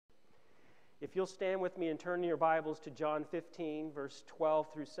If you'll stand with me and turn your Bibles to John 15, verse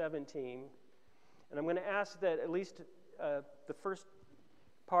 12 through 17. And I'm going to ask that at least the first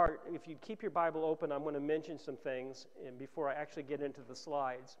part, if you keep your Bible open, I'm going to mention some things before I actually get into the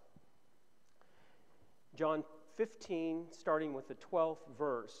slides. John 15, starting with the 12th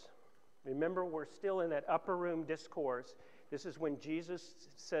verse. Remember, we're still in that upper room discourse. This is when Jesus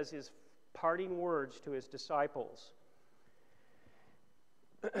says his parting words to his disciples.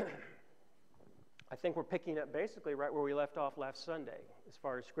 I think we're picking up basically right where we left off last Sunday, as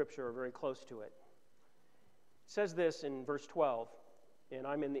far as Scripture, or very close to it. It says this in verse 12, and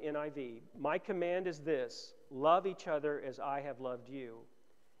I'm in the NIV. My command is this, love each other as I have loved you.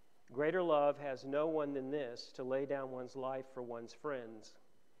 Greater love has no one than this, to lay down one's life for one's friends.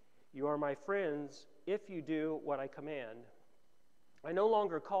 You are my friends if you do what I command. I no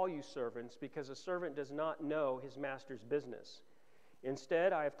longer call you servants, because a servant does not know his master's business.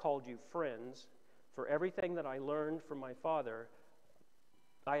 Instead, I have called you friends, for everything that I learned from my Father,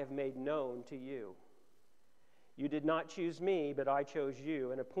 I have made known to you. You did not choose me, but I chose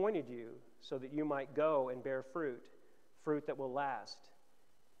you and appointed you so that you might go and bear fruit, fruit that will last,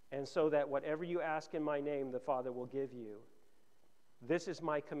 and so that whatever you ask in my name, the Father will give you. This is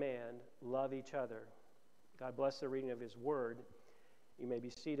my command, love each other. God bless the reading of his word. You may be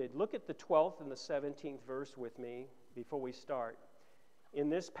seated. Look at the 12th and the 17th verse with me before we start. In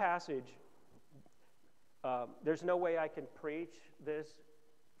this passage, there's no way I can preach this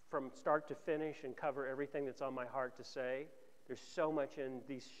from start to finish and cover everything that's on my heart to say. There's so much in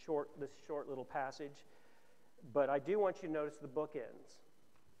this short little passage. But I do want you to notice the bookends.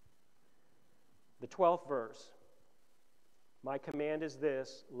 The 12th verse. My command is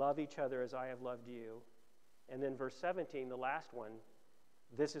this, love each other as I have loved you. And then verse 17, the last one,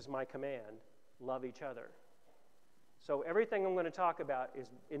 this is my command, love each other. So everything I'm going to talk about is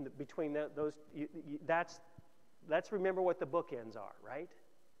between those. Let's remember what the bookends are, right?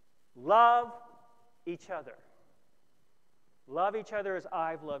 Love each other. Love each other as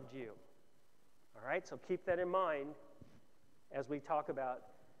I've loved you. All right, so keep that in mind as we talk about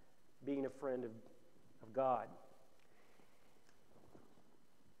being a friend of God.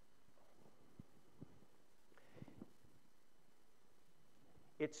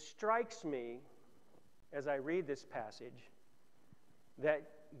 It strikes me as I read this passage that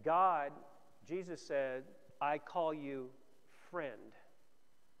God, Jesus said, I call you friend.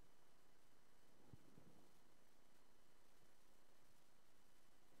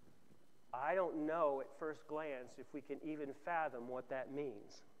 I don't know at first glance if we can even fathom what that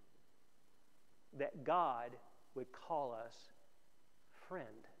means. That God would call us friend.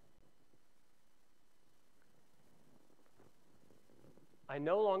 I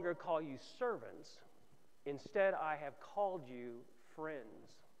no longer call you servants. Instead, I have called you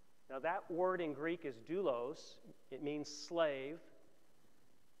friends. Now, that word in Greek is doulos. It means slave.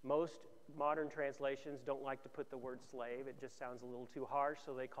 Most modern translations don't like to put the word slave. It just sounds a little too harsh,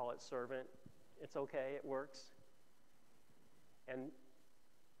 so they call it servant. It's okay. It works. And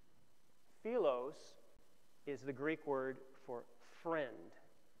philos is the Greek word for friend.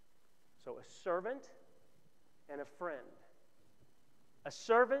 So a servant and a friend. A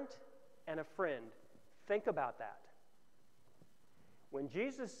servant and a friend. Think about that. When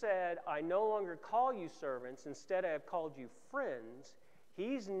Jesus said, I no longer call you servants, instead I have called you friends,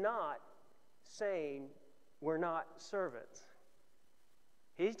 he's not saying we're not servants.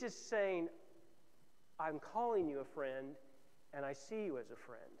 He's just saying, I'm calling you a friend, and I see you as a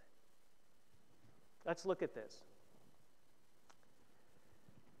friend. Let's look at this.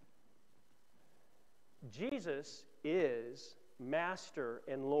 Jesus is Master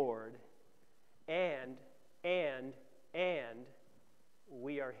and Lord, and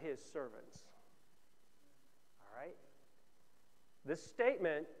we are his servants. All right? This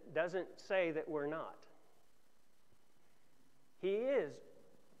statement doesn't say that we're not. He is,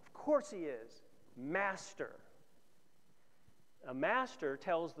 of course he is, master. A master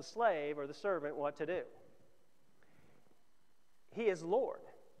tells the slave or the servant what to do. He is Lord.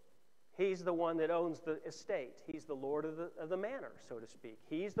 He's the one that owns the estate. He's the Lord of the manor, so to speak.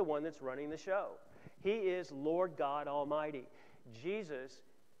 He's the one that's running the show. He is Lord God Almighty. Jesus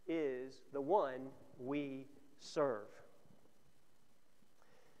is the one we serve.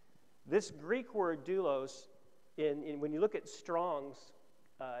 This Greek word doulos, when you look at Strong's,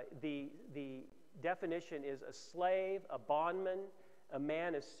 the definition is a slave, a bondman, a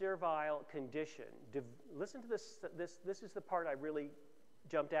man of servile condition. Listen to this. This is the part I really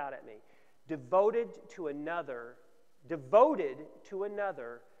jumped out at me. Devoted to another to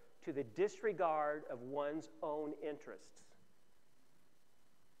the disregard of one's own interests.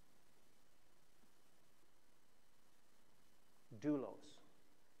 doulos.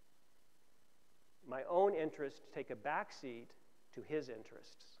 My own interests take a backseat to his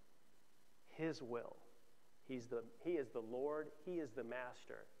interests, his will. He is the Lord. He is the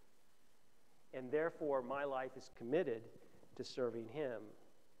master. And therefore, my life is committed to serving him.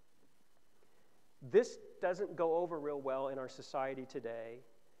 This doesn't go over real well in our society today.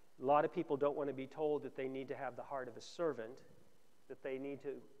 A lot of people don't want to be told that they need to have the heart of a servant, that they need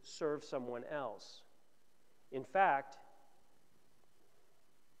to serve someone else. In fact,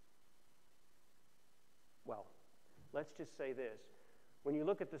 well, let's just say this. When you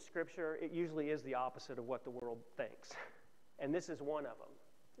look at the scripture, it usually is the opposite of what the world thinks. And this is one of them,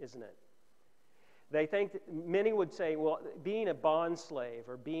 isn't it? They think, many would say, well, being a bond slave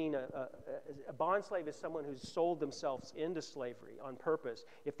or being a bond slave is someone who's sold themselves into slavery on purpose.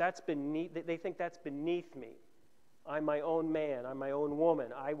 If that's beneath, they think that's beneath me. I'm my own man. I'm my own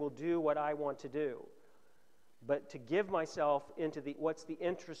woman. I will do what I want to do. But to give myself into what's the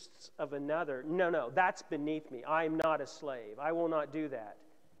interests of another, no, that's beneath me. I'm not a slave. I will not do that.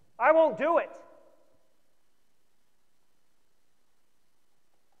 I won't do it.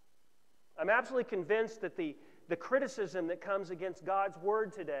 I'm absolutely convinced that the criticism that comes against God's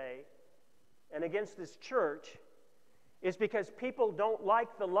word today and against this church is because people don't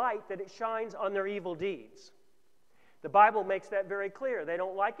like the light that it shines on their evil deeds. The Bible makes that very clear. They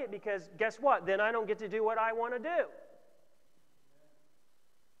don't like it because, guess what? Then I don't get to do what I want to do.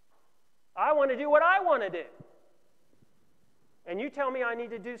 I want to do what I want to do. And you tell me I need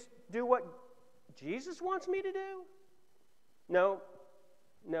to do what Jesus wants me to do? No,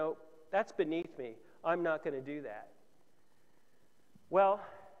 that's beneath me. I'm not going to do that. Well,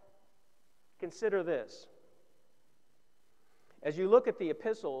 consider this. As you look at the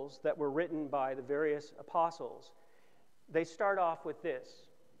epistles that were written by the various apostles, they start off with this.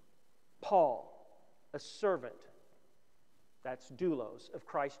 Paul, a servant, that's doulos, of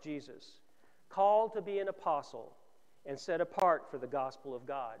Christ Jesus, called to be an apostle and set apart for the gospel of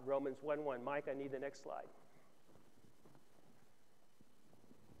God. Romans 1:1. Mike, I need the next slide.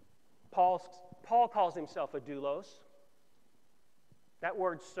 Paul calls himself a doulos. That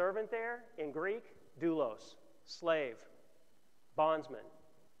word servant there in Greek, doulos, slave, bondsman,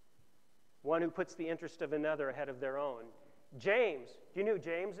 one who puts the interest of another ahead of their own. James, do you know who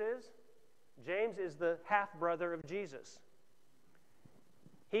James is? James is the half-brother of Jesus.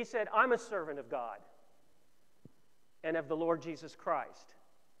 He said, I'm a servant of God and of the Lord Jesus Christ.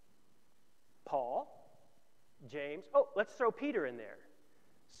 Paul, James, let's throw Peter in there.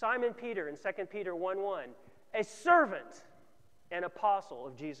 Simon Peter in 2 Peter 1:1, a servant and apostle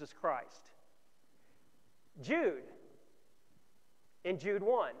of Jesus Christ. Jude, in Jude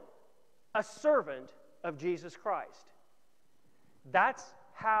 1, a servant of Jesus Christ. That's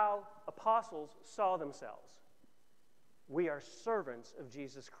how apostles saw themselves. We are servants of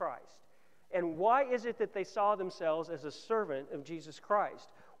Jesus Christ. And why is it that they saw themselves as a servant of Jesus Christ?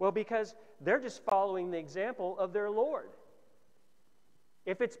 Well, because they're just following the example of their Lord.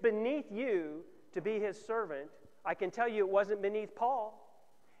 If it's beneath you to be his servant, I can tell you it wasn't beneath Paul.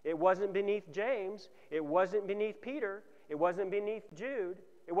 It wasn't beneath James. It wasn't beneath Peter. It wasn't beneath Jude.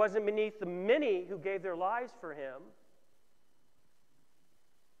 It wasn't beneath the many who gave their lives for him.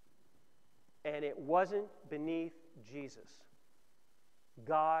 And it wasn't beneath Jesus,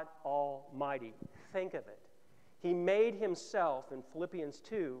 God Almighty. Think of it. He made himself, in Philippians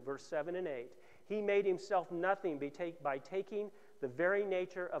 2, verse 7 and 8, he made himself nothing by taking the very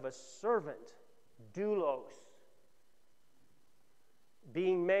nature of a servant, doulos,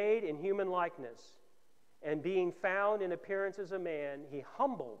 being made in human likeness, and being found in appearance as a man, he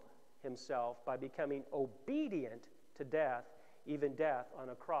humbled himself by becoming obedient to death, even death on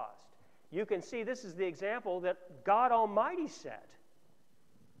a cross. You can see this is the example that God Almighty set,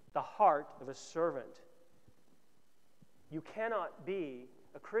 the heart of a servant. You cannot be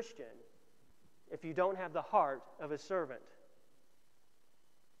a Christian if you don't have the heart of a servant.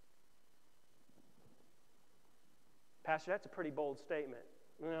 Pastor, that's a pretty bold statement.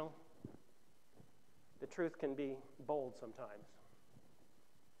 Well, the truth can be bold sometimes.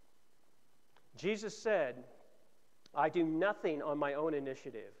 Jesus said, I do nothing on my own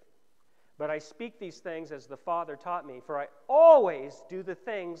initiative, but I speak these things as the Father taught me, for I always do the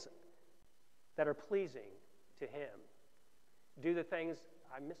things that are pleasing to him. Do the things,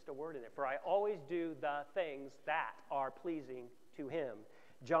 I missed a word in it, for I always do the things that are pleasing to him.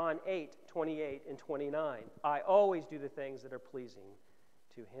 John 8:28 and 29. I always do the things that are pleasing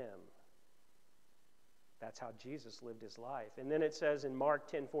to him. That's how Jesus lived his life. And then it says in Mark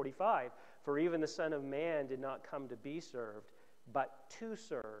 10:45, for even the Son of Man did not come to be served, but to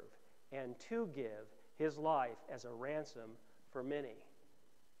serve and to give his life as a ransom for many.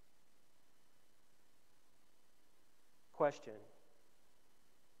 Question: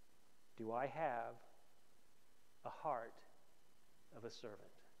 do I have a heart of a servant?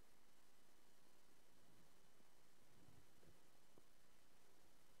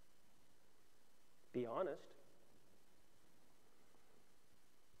 Be honest.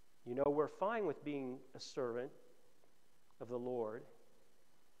 You know, we're fine with being a servant of the Lord.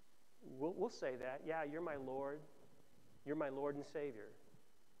 We'll say that. Yeah, you're my Lord. You're my Lord and Savior.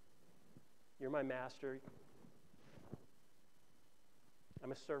 You're my master.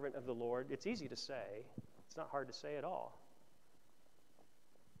 I'm a servant of the Lord. It's easy to say. It's not hard to say at all.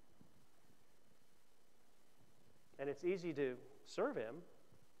 And it's easy to serve Him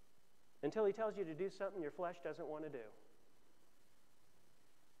until He tells you to do something your flesh doesn't want to do.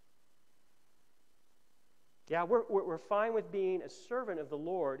 Yeah, we're fine with being a servant of the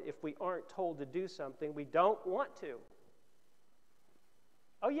Lord if we aren't told to do something we don't want to.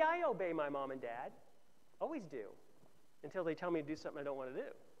 Oh yeah, I obey my mom and dad. Always do. Until they tell me to do something I don't want to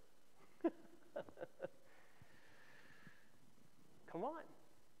do. Come on.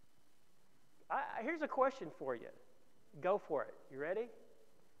 Here's a question for you. Go for it. You ready?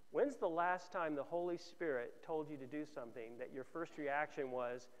 When's the last time the Holy Spirit told you to do something that your first reaction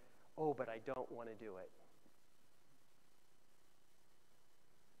was, oh, but I don't want to do it?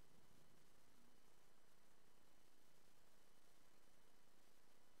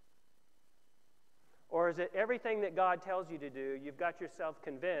 Or is it everything that God tells you to do, you've got yourself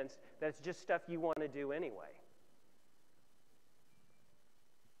convinced that it's just stuff you want to do anyway?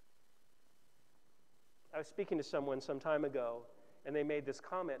 I was speaking to someone some time ago, and they made this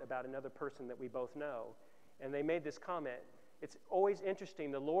comment about another person that we both know. And they made this comment, it's always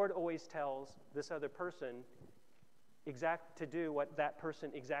interesting, the Lord always tells this other person to do what that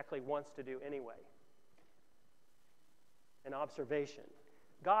person exactly wants to do anyway. An observation.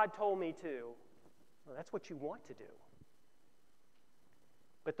 God told me to. Well, that's what you want to do.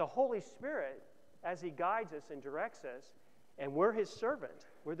 But the Holy Spirit, as He guides us and directs us, and we're His servant,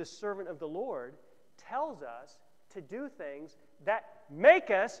 we're the servant of the Lord, tells us to do things that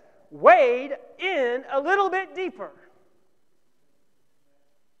make us wade in a little bit deeper.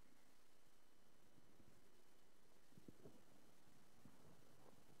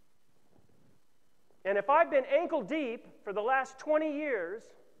 And if I've been ankle deep for the last 20 years,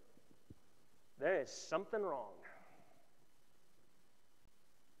 there is something wrong.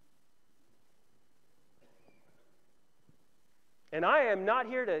 And I am not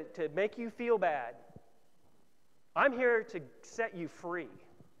here to make you feel bad. I'm here to set you free.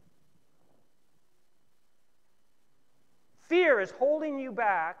 Fear is holding you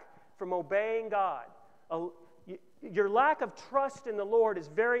back from obeying God. Your lack of trust in the Lord is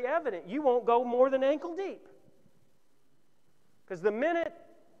very evident. You won't go more than ankle deep. Because the minute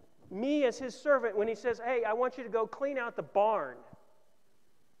me as His servant, when He says, hey, I want you to go clean out the barn.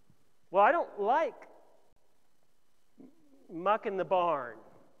 Well, I don't like mucking the barn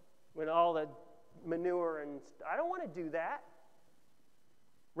when all the manure and I don't want to do that.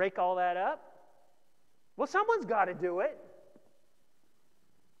 Rake all that up. Well, someone's got to do it.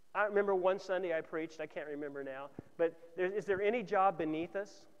 I remember one Sunday I preached, I can't remember now, but is there any job beneath us?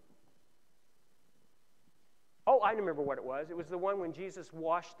 Oh, I remember what it was. It was the one when Jesus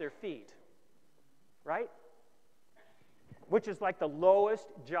washed their feet, right? Which is like the lowest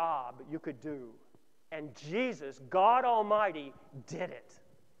job you could do. And Jesus, God Almighty, did it.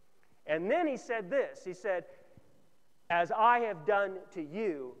 And then He said this. He said, as I have done to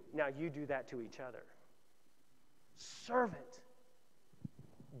you, now you do that to each other. Servant.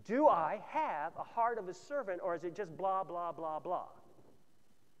 Do I have a heart of a servant, or is it just blah, blah, blah, blah?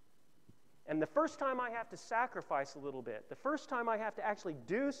 And the first time I have to sacrifice a little bit, the first time I have to actually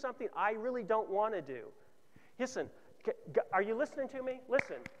do something I really don't want to do. Listen, are you listening to me?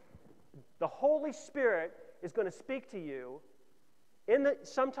 Listen. The Holy Spirit is going to speak to you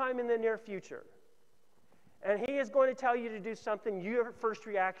sometime in the near future. And He is going to tell you to do something. Your first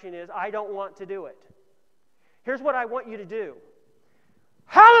reaction is, I don't want to do it. Here's what I want you to do.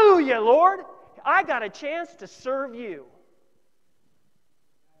 Hallelujah, Lord! I got a chance to serve you.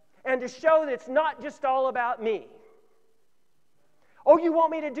 And to show that it's not just all about me. Oh, you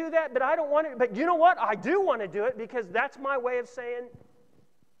want me to do that? But I don't want it. But you know what? I do want to do it because that's my way of saying,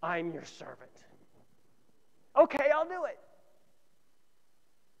 I'm your servant. Okay, I'll do it.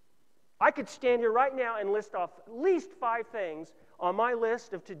 I could stand here right now and list off at least 5 things on my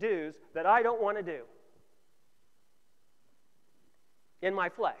list of to-dos that I don't want to do in my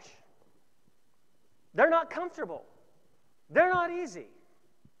flesh. They're not comfortable. They're not easy.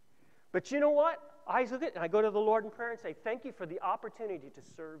 But you know what? I look at it and I go to the Lord in prayer and say, thank you for the opportunity to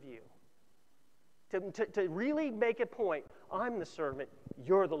serve you. To really make a point, I'm the servant,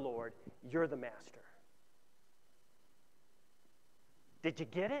 you're the Lord, you're the master. Did you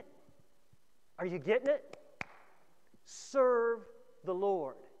get it? Are you getting it? Serve the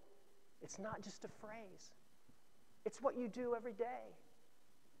Lord. It's not just a phrase. It's what you do every day.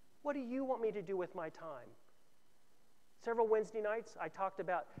 What do you want me to do with my time? Several Wednesday nights, I talked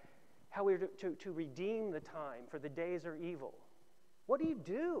about how we're to redeem the time, for the days are evil. What do you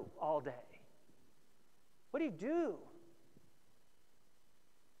do all day? What do you do?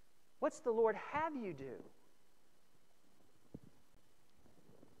 What's the Lord have you do?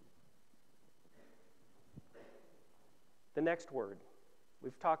 The next word,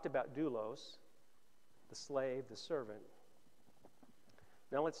 we've talked about doulos, the slave, the servant.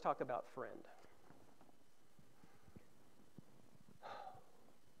 Now let's talk about friend.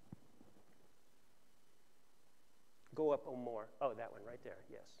 Go up one more. Oh, that one right there,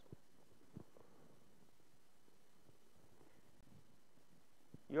 yes.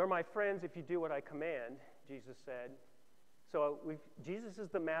 You're my friends if you do what I command, Jesus said. So Jesus is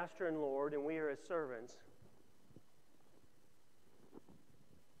the master and Lord, and we are his servants.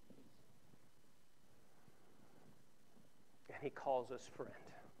 And he calls us friend.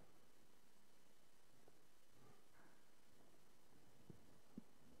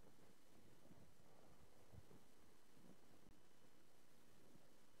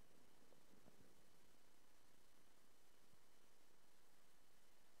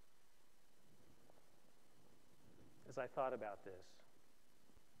 As I thought about this,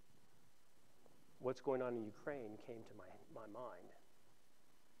 what's going on in Ukraine came to my mind.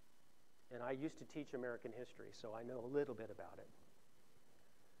 And I used to teach American history, so I know a little bit about it.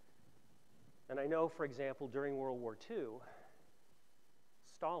 And I know, for example, during World War II,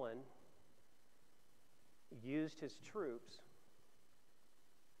 Stalin used his troops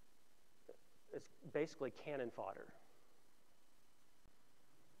as basically cannon fodder.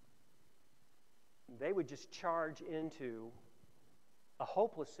 They would just charge into a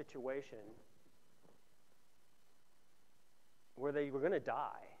hopeless situation where they were going to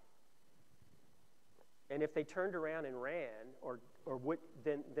die. And if they turned around and ran,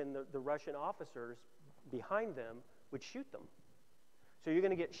 then the Russian officers behind them would shoot them. So you're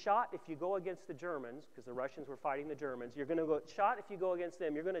going to get shot if you go against the Germans, because the Russians were fighting the Germans. You're going to get shot if you go against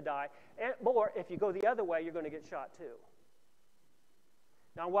them. You're going to die. Or if you go the other way, you're going to get shot too.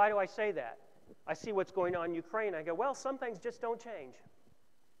 Now, why do I say that? I see what's going on in Ukraine. I go, well, some things just don't change.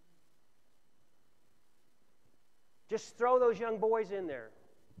 Just throw those young boys in there,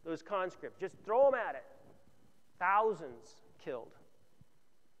 those conscripts. Just throw them at it. Thousands killed.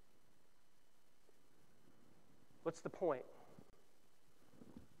 What's the point?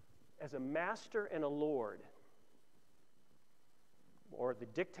 As a master and a lord, or the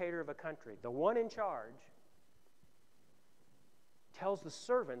dictator of a country, the one in charge tells the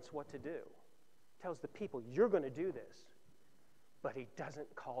servants what to do. Tells the people, you're going to do this. But he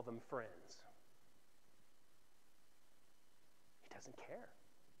doesn't call them friends. He doesn't care.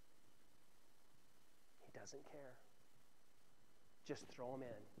 He doesn't care. Just throw them in.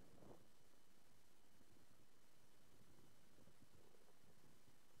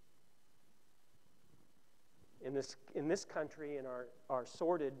 In this country, in our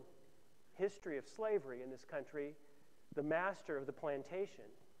sordid history of slavery in this country, the master of the plantation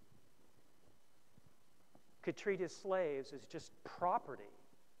could treat his slaves as just property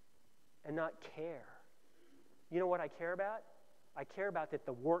and not care. You know what I care about? I care about that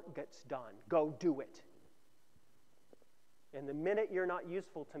the work gets done. Go do it. And the minute you're not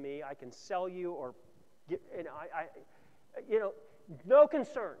useful to me, I can sell you or get, and no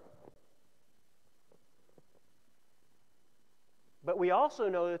concern. But we also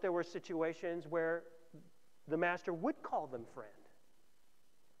know that there were situations where the master would call them friend.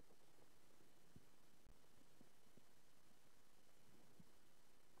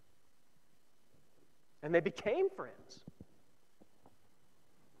 And they became friends.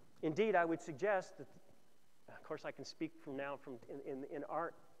 Indeed, I would suggest that, of course, I can speak from in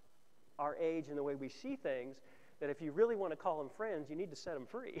our age and the way we see things, that if you really want to call them friends, you need to set them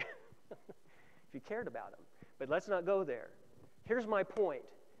free, if you cared about them. But let's not go there. Here's my point.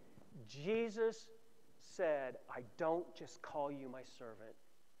 Jesus said, I don't just call you my servant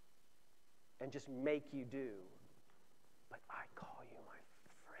and just make you do, but I call you my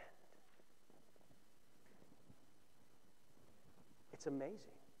friend. It's amazing.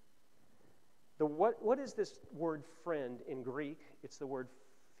 What is this word friend in Greek? It's the word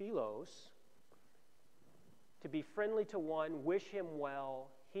philos. To be friendly to one, wish him well,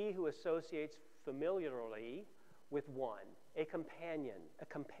 he who associates familiarly with one, a companion.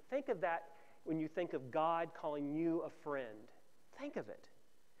 Think of that when you think of God calling you a friend. Think of it.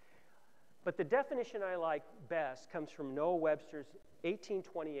 But the definition I like best comes from Noah Webster's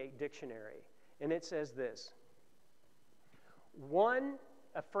 1828 dictionary, and it says this: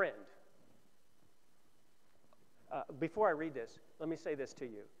 a friend. Before I read this, let me say this to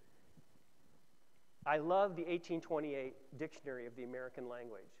you. I love the 1828 dictionary of the American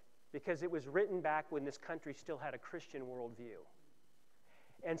language because it was written back when this country still had a Christian worldview.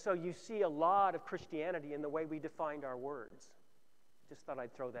 And so you see a lot of Christianity in the way we defined our words. Just thought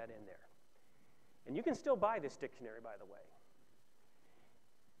I'd throw that in there. And you can still buy this dictionary, by the way.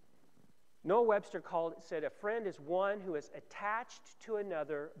 Noah Webster said, a friend is one who is attached to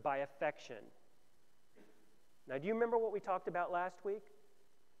another by affection. Now, do you remember what we talked about last week?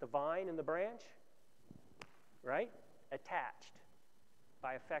 The vine and the branch? Right? Attached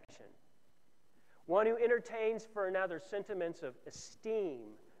by affection. One who entertains for another sentiments of esteem,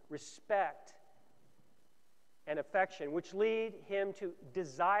 respect, and affection, which lead him to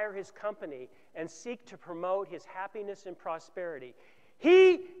desire his company and seek to promote his happiness and prosperity.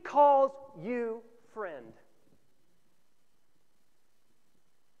 He calls you friend.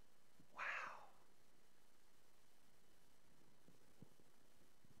 Wow.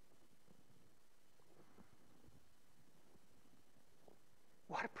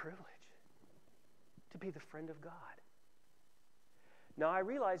 What a privilege to be the friend of God. Now, I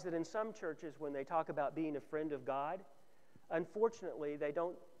realize that in some churches, when they talk about being a friend of God, unfortunately, they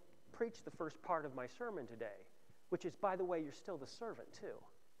don't preach the first part of my sermon today, which is, by the way, you're still the servant, too.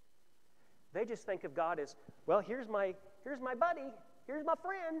 They just think of God as, well, here's my buddy, here's my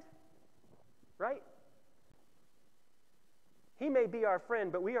friend, right? He may be our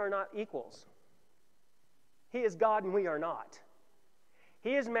friend, but we are not equals. He is God and we are not.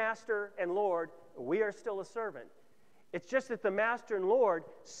 He is Master and Lord, we are still a servant. It's just that the Master and Lord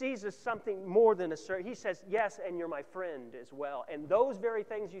sees us something more than a servant. He says, yes, and you're my friend as well. And those very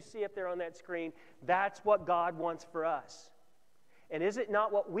things you see up there on that screen, that's what God wants for us. And is it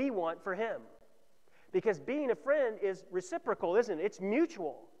not what we want for Him? Because being a friend is reciprocal, isn't it? It's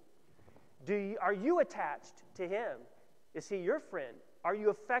mutual. Are you attached to Him? Is He your friend? Are you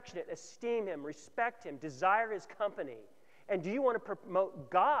affectionate, esteem Him, respect Him, desire His company? And do you want to promote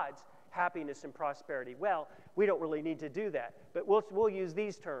God's happiness and prosperity? Well, we don't really need to do that, but we'll use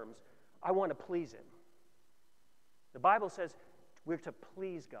these terms. I want to please Him. The Bible says we're to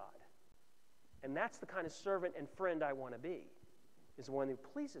please God. And that's the kind of servant and friend I want to be, is the one who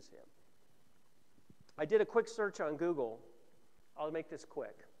pleases Him. I did a quick search on Google. I'll make this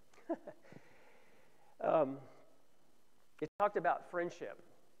quick. It talked about friendship.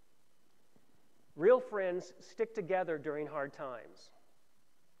 Real friends stick together during hard times.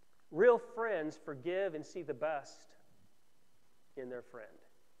 Real friends forgive and see the best in their friend.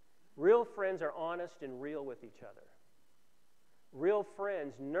 Real friends are honest and real with each other. Real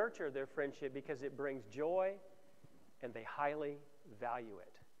friends nurture their friendship because it brings joy and they highly value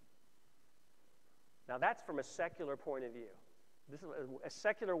it. Now that's from a secular point of view. This is a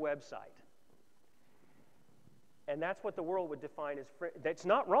secular website. And that's what the world would define as friend. That's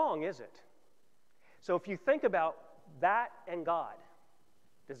not wrong, is it? So if you think about that and God,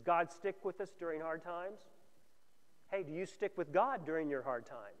 does God stick with us during hard times? Hey, do you stick with God during your hard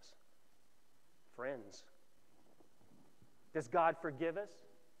times? Friends. Does God forgive us?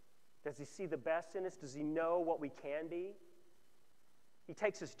 Does He see the best in us? Does He know what we can be? He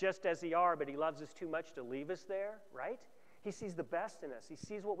takes us just as we are, but He loves us too much to leave us there, right? He sees the best in us. He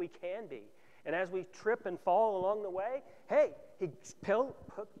sees what we can be. And as we trip and fall along the way, hey, He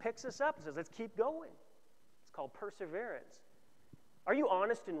picks us up and says, let's keep going. It's called perseverance. Are you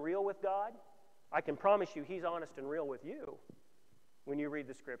honest and real with God? I can promise you He's honest and real with you when you read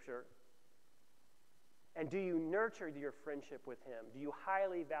the Scripture. And do you nurture your friendship with Him? Do you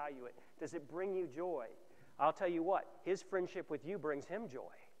highly value it? Does it bring you joy? I'll tell you what, His friendship with you brings Him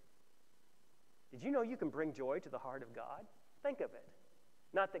joy. Did you know you can bring joy to the heart of God? Think of it.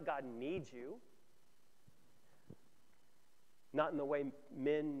 Not that God needs you. Not in the way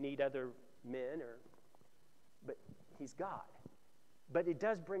men need other men, but He's God. But it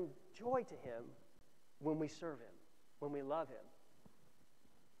does bring joy to Him when we serve Him, when we love Him,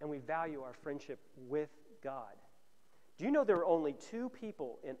 and we value our friendship with God. Do you know there are only 2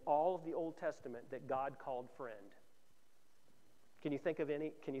 people in all of the Old Testament that God called friend? Can you think of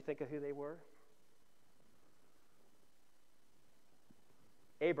any? Can you think of who they were?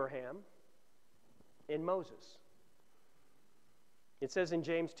 Abraham and Moses. It says in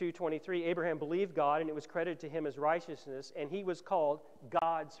James 2:23, Abraham believed God, and it was credited to him as righteousness, and he was called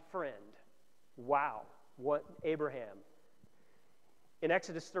God's friend. Wow, what Abraham. In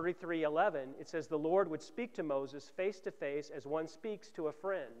Exodus 33:11, it says the Lord would speak to Moses face to face as one speaks to a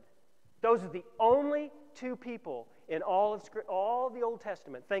friend. Those are the only two people in all the Old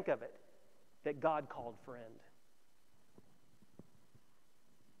Testament, think of it, that God called friend.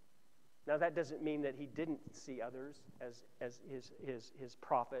 Now that doesn't mean that he didn't see others as his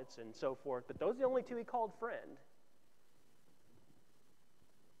prophets and so forth, but those are the only two he called friend.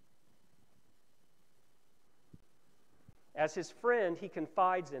 As his friend, he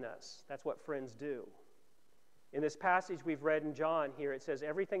confides in us. That's what friends do. In this passage we've read in John here, it says,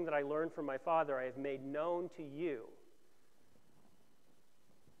 everything that I learned from my Father I have made known to you.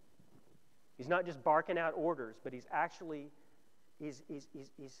 He's not just barking out orders, but he's actually he's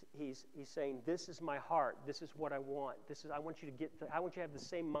saying, this is my heart. This is what I want. I want you to have the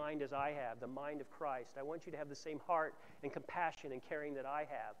same mind as I have, the mind of Christ. I want you to have the same heart and compassion and caring that I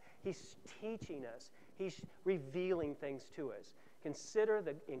have. He's teaching us. He's revealing things to us. Consider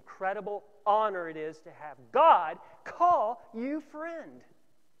the incredible honor it is to have God call you friend.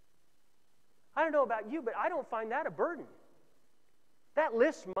 I don't know about you, but I don't find that a burden. That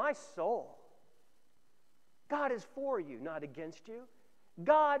lifts my soul. God is for you, not against you.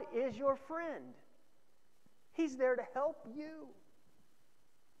 God is your friend. He's there to help you.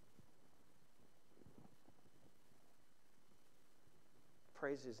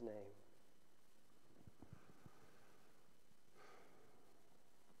 Praise his name.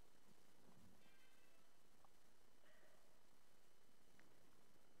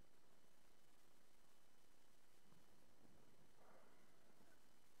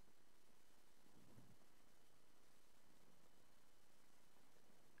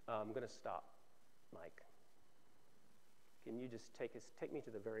 I'm going to stop, Mike. Can you just take me to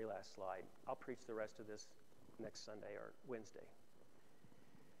the very last slide? I'll preach the rest of this next Sunday or Wednesday.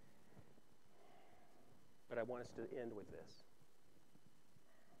 But I want us to end with this.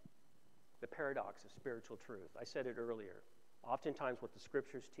 The paradox of spiritual truth. I said it earlier. Oftentimes what the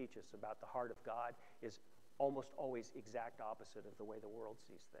Scriptures teach us about the heart of God is almost always exact opposite of the way the world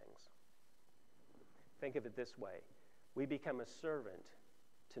sees things. Think of it this way. We become a servant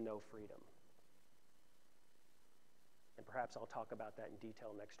to know freedom. And perhaps I'll talk about that in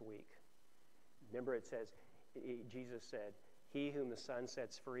detail next week. Remember it says, Jesus said, he whom the Son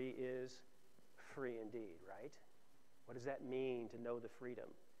sets free is free indeed, right? What does that mean to know the freedom?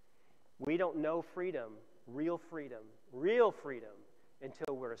 We don't know freedom, real freedom,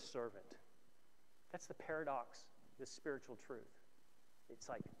 until we're a servant. That's the paradox, this spiritual truth. It's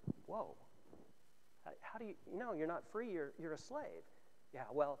like, whoa, how do you, you're not free, you're a slave. Yeah,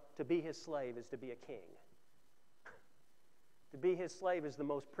 well, to be his slave is to be a king. To be his slave is the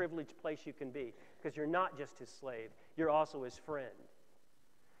most privileged place you can be, because you're not just his slave, you're also his friend.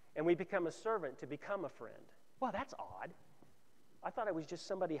 And we become a servant to become a friend. Well, that's odd. I thought I was just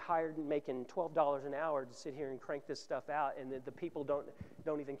somebody hired and making $12 an hour to sit here and crank this stuff out, and the people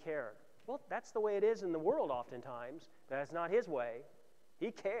don't even care. Well, that's the way it is in the world oftentimes. That's not his way.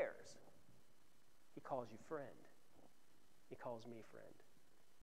 He cares. He calls you friend. He calls me friend.